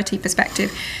a charity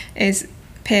perspective, is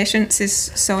patience is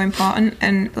so important.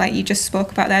 And like you just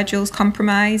spoke about there, Jules,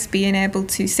 compromise, being able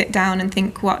to sit down and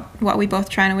think what are we both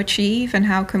trying to achieve and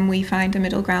how can we find a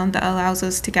middle ground that allows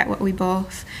us to get what we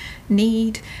both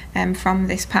need from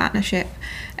this partnership.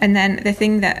 And then the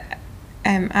thing that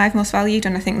I've most valued,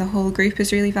 and I think the whole group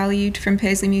has really valued from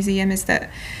Paisley Museum, is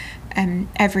that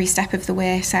every step of the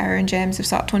way Sarah and James have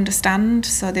sought to understand.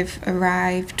 So they've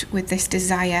arrived with this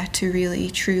desire to really,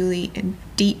 truly and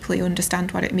deeply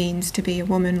understand what it means to be a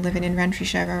woman living in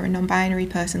Renfrewshire or a non-binary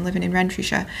person living in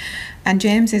Renfrewshire. And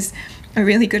James is a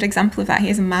really good example of that. He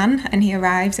is a man and he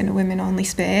arrives in a women-only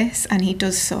space, and he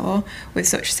does so with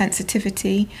such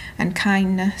sensitivity and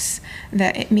kindness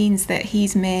that it means that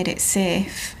he's made it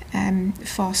safe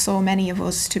for so many of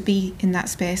us to be in that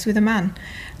space with a man.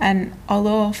 And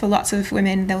although for lots of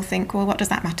women they'll think, well, what does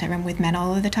that matter, I'm with men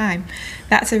all of the time,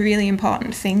 that's a really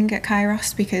important thing at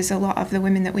Kairos, because a lot of the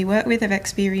women that we work with have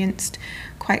experienced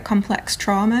quite complex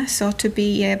trauma. So to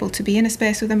be able to be in a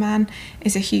space with a man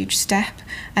is a huge step,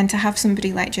 and to have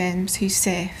somebody like James who's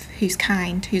safe, who's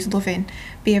kind, who's loving,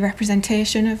 be a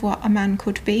representation of what a man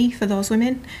could be for those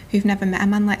women who've never met a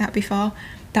man like that before,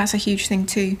 that's a huge thing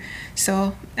too.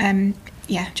 So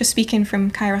just speaking from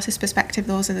Kairos' perspective,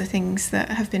 those are the things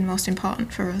that have been most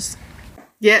important for us.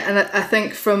 Yeah, and I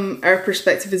think from our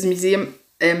perspective as a museum,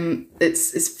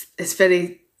 it's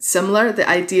very similar, the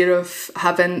idea of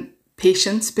having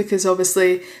patience, because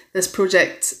obviously this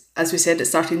project, as we said, it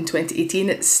started in 2018,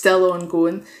 it's still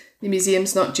ongoing. The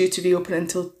museum's not due to reopen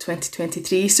until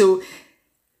 2023, so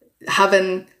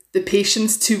having the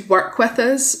patience to work with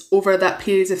us over that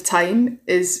period of time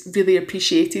is really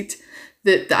appreciated.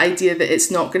 The idea that it's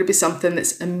not going to be something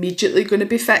that's immediately going to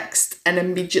be fixed and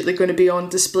immediately going to be on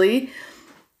display,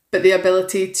 but the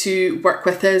ability to work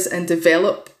with us and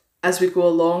develop as we go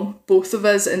along, both of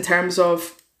us, in terms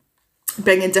of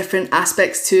bringing different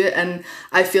aspects to it. And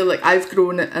I feel like I've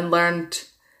grown and learned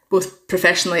both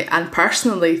professionally and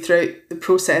personally throughout the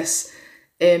process,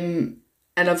 and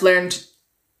I've learned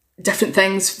different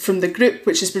things from the group,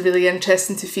 which has been really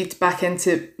interesting to feed back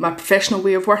into my professional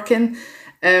way of working.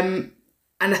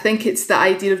 And I think it's the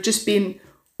idea of just being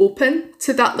open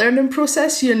to that learning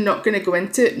process. You're not going to go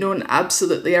into it knowing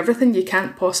absolutely everything. You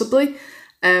can't possibly.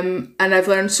 And I've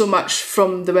learned so much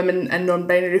from the women and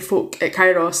non-binary folk at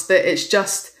Kairos that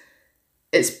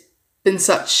it's been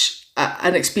such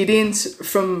an experience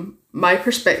from my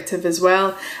perspective as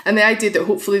well. And the idea that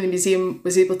hopefully the museum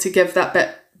was able to give that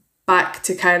bit back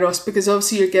to Kairos, because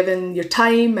obviously you're given your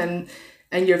time and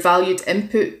your valued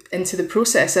input into the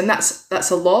process, and that's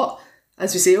a lot,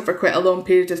 as we say, over quite a long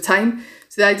period of time.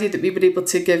 So the idea that we were able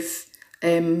to give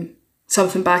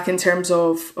something back in terms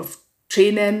of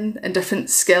training and different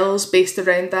skills based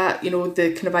around that,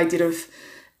 the kind of idea of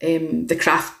the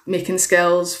craft making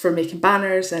skills for making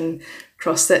banners and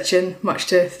cross-stitching, much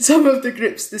to some of the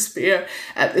group's despair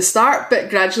at the start, but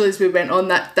gradually as we went on,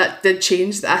 that did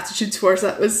change. The attitude towards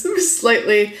that was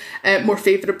slightly more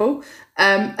favourable.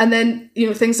 And then,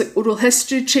 things like oral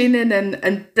history training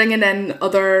and bringing in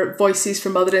other voices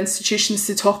from other institutions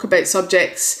to talk about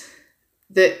subjects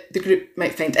that the group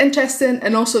might find interesting,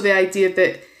 and also the idea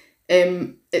that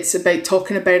it's about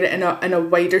talking about it in a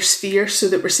wider sphere, so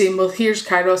that we're saying, well, here's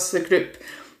Kairos, the group,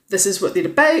 this is what they're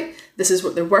about, this is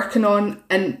what they're working on,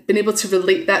 and being able to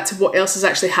relate that to what else is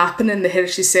actually happening in the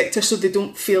heritage sector, so they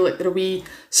don't feel like they're a wee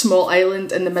small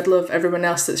island in the middle of everyone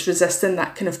else that's resisting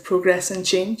that kind of progress and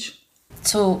change.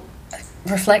 So,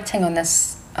 reflecting on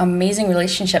this amazing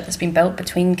relationship that's been built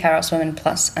between Kairos Women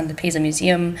Plus and the Paisley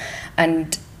Museum,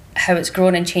 and how it's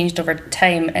grown and changed over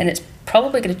time, and it's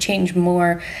probably going to change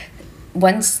more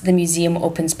once the museum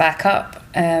opens back up.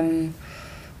 And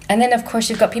then, of course,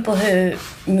 you've got people who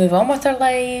move on with their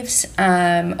lives,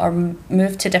 or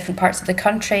move to different parts of the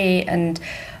country, and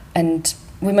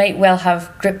we might well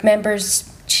have group members,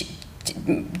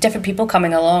 different people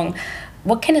coming along.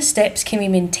 What kind of steps can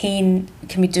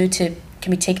we do to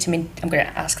can we take to I'm going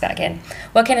to ask that again.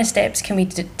 What kind of steps can we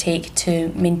take to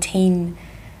maintain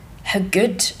how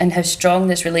good and how strong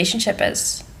this relationship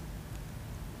is?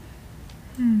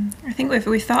 I think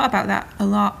we've thought about that a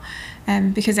lot,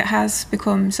 because it has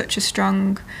become such a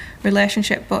strong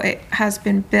relationship, but it has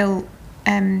been built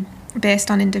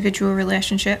based on individual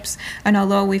relationships. And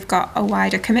although we've got a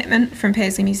wider commitment from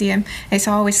Paisley Museum, it's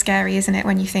always scary, isn't it,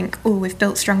 when you think, oh, we've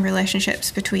built strong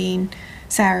relationships between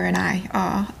Sarah and I,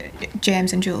 or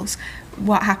James and Jules.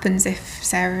 What happens if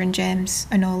Sarah and James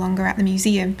are no longer at the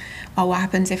museum? Or what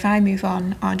happens if I move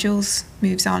on or Jules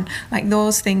moves on? Like,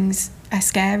 those things are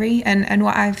scary. And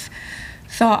what I've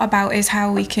thought about is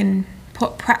how we can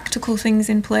put practical things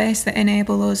in place that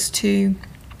enable us to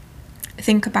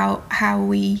think about how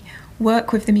we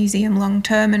work with the museum long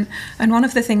term. And one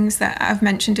of the things that I've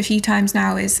mentioned a few times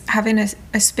now is having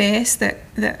a space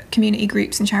that community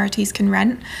groups and charities can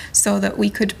rent, so that we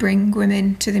could bring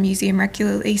women to the museum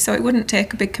regularly. So it wouldn't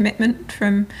take a big commitment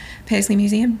from Paisley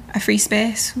Museum, a free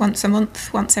space once a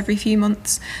month, once every few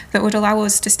months, that would allow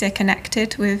us to stay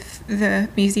connected with the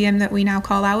museum that we now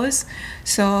call ours,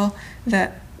 so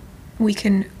that we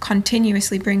can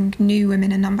continuously bring new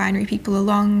women and non-binary people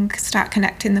along, start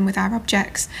connecting them with our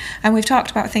objects. And we've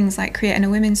talked about things like creating a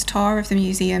women's tour of the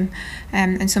museum,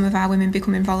 and some of our women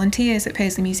becoming volunteers at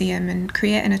Paisley Museum and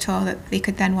creating a tour that they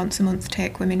could then once a month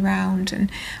take women round,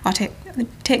 or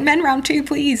take men round too,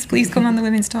 please come on the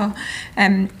women's tour,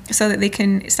 so that they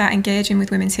can start engaging with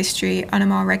women's history on a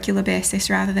more regular basis,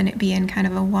 rather than it being kind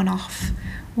of a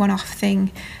one-off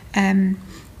thing. And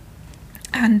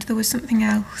there was something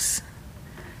else.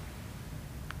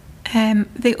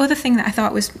 The other thing that I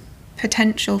thought was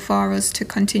potential for us to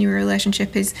continue a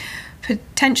relationship is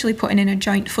potentially putting in a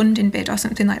joint funding bid or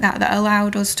something like that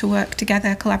allowed us to work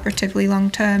together collaboratively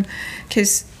long term,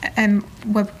 because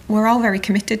we're all very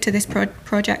committed to this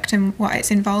project and what it's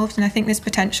involved, and I think there's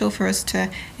potential for us to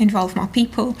involve more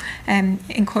people,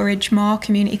 encourage more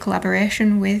community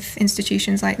collaboration with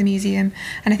institutions like the museum,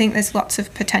 and I think there's lots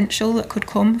of potential that could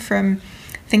come from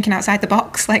thinking outside the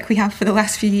box like we have for the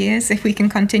last few years. If we can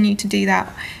continue to do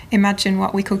that, imagine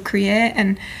what we could create.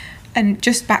 And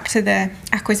just back to the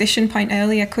acquisition point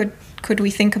earlier, could we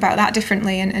think about that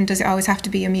differently, and does it always have to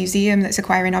be a museum that's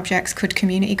acquiring objects? Could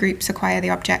community groups acquire the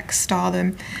objects, store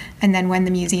them, and then when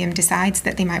the museum decides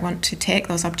that they might want to take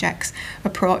those objects,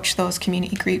 approach those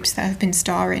community groups that have been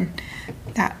storing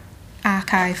that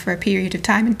archive for a period of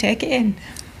time and take it in?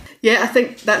 Yeah, I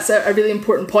think that's a really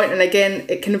important point. And again,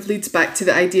 it kind of leads back to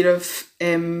the idea of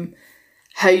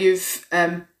how you've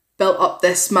built up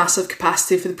this massive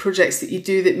capacity for the projects that you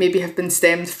do that maybe have been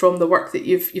stemmed from the work that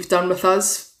you've done with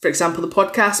us. For example, the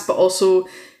podcast, but also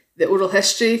the oral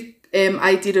history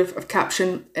idea of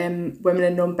capturing women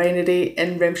and non-binary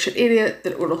in Renfrewshire area,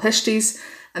 their oral histories,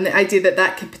 and the idea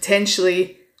that could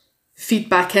potentially feed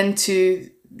back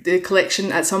into the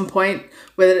collection at some point,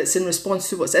 whether it's in response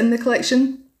to what's in the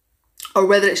collection, or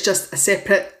whether it's just a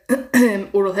separate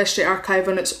oral history archive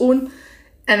on its own.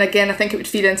 And again, I think it would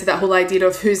feed into that whole idea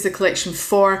of who's the collection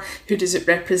for, who does it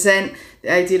represent,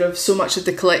 the idea of so much of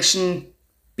the collection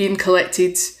being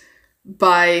collected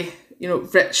by,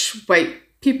 rich white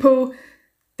people,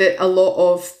 that a lot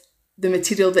of the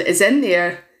material that is in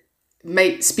there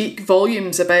might speak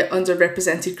volumes about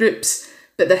underrepresented groups,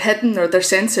 but they're hidden or they're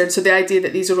censored. So the idea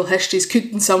that these oral histories could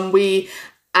in some way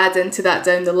add into that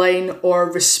down the line or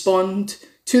respond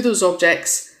to those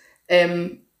objects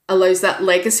allows that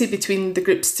legacy between the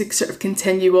groups to sort of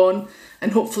continue on.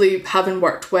 And hopefully, having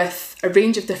worked with a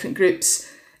range of different groups,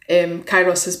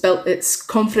 Kairos has built its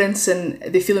confidence and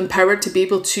they feel empowered to be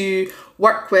able to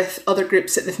work with other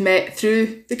groups that they've met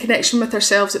through the connection with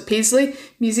ourselves at Paisley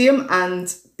Museum,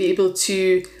 and be able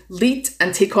to lead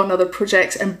and take on other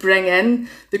projects and bring in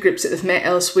the groups that they've met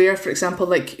elsewhere, for example,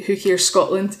 like Who Cares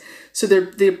Scotland. So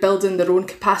they're building their own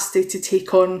capacity to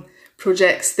take on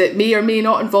projects that may or may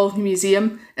not involve the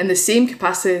museum in the same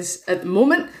capacity as at the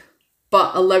moment,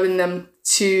 but allowing them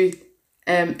to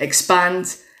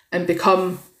expand and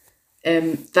become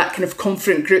that kind of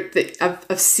confident group that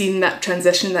I've seen that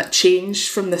transition, that change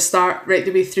from the start right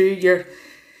the way through.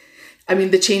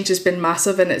 The change has been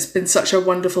massive, and it's been such a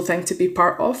wonderful thing to be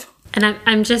part of. And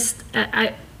I'm just,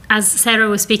 as Sarah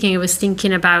was speaking, I was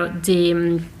thinking about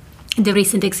the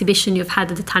recent exhibition you've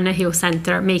had at the Tannehill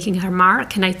Centre, Making Her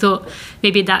Mark, and I thought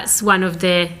maybe that's one of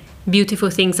the beautiful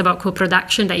things about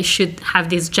co-production, that it should have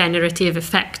this generative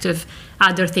effect of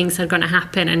other things are going to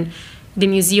happen, and the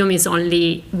museum is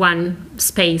only one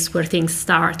space where things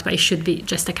start, but it should be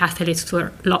just a catalyst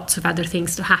for lots of other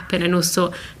things to happen. And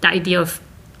also the idea of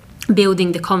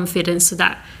building the confidence so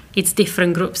that it's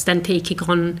different groups then taking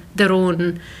on their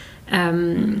own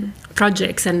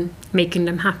projects and making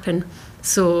them happen.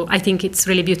 So I think it's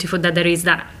really beautiful that there is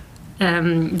that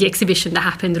the exhibition that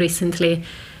happened recently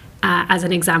as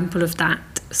an example of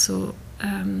that. So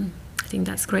I think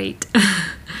that's great.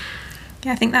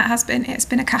 Yeah, I think that it's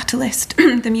been a catalyst.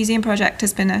 The museum project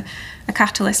has been a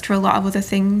catalyst for a lot of other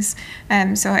things.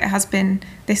 So it has been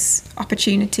this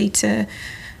opportunity to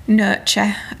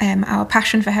nurture our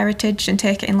passion for heritage and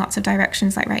take it in lots of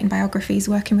directions, like writing biographies,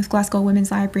 working with Glasgow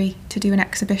Women's Library to do an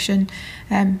exhibition,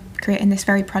 creating this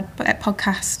very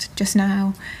podcast just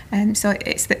now. So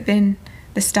it's been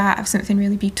the start of something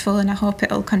really beautiful, and I hope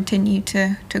it'll continue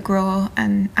to grow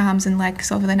and arms and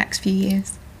legs over the next few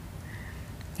years.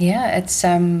 Yeah,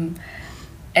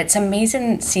 it's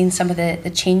amazing seeing some of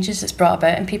the changes it's brought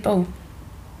about and people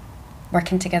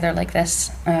working together like this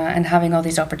and having all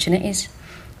these opportunities,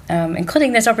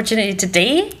 including this opportunity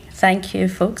today. Thank you,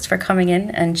 folks, for coming in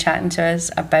and chatting to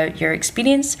us about your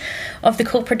experience of the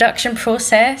co-production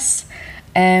process.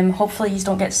 Hopefully you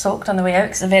don't get soaked on the way out,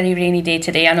 because it's a very rainy day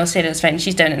today. I know Sarah's fine,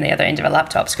 she's down on the other end of a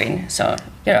laptop screen, so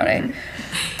you're all right.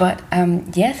 But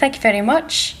yeah, thank you very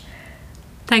much.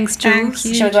 Thanks, Jules.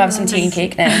 Shall we go have some tea and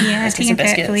cake now? Yeah, tea and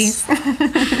cake, please.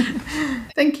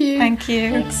 Thank you. Thank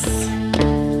you. Thanks.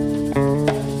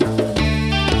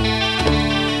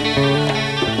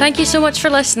 Thank you so much for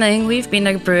listening. We've been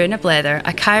A Brew and a Blether,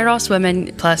 a Kairos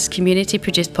Women Plus community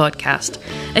produced podcast.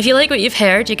 If you like what you've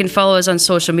heard, you can follow us on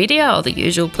social media, all the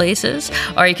usual places,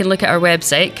 or you can look at our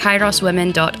website,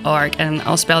 kairoswomen.org, and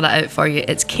I'll spell that out for you.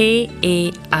 It's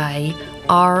KAIROSWOMEN.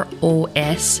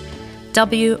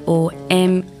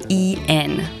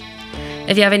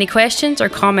 If you have any questions or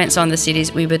comments on the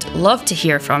series, we would love to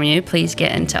hear from you. Please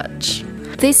get in touch.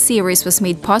 This series was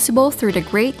made possible through the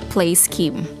Great Place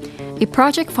Scheme, a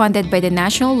project funded by the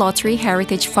National Lottery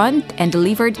Heritage Fund and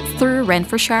delivered through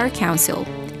Renfrewshire Council.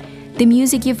 The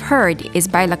music you've heard is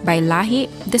by Lakbay Lahi,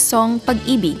 the song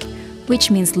Pag-ibig, which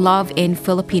means love in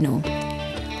Filipino.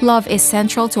 Love is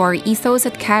central to our ethos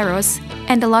at Kairos,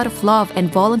 and a lot of love and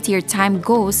volunteer time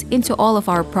goes into all of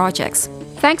our projects.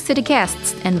 Thanks to the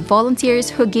guests and volunteers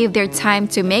who gave their time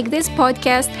to make this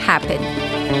podcast happen.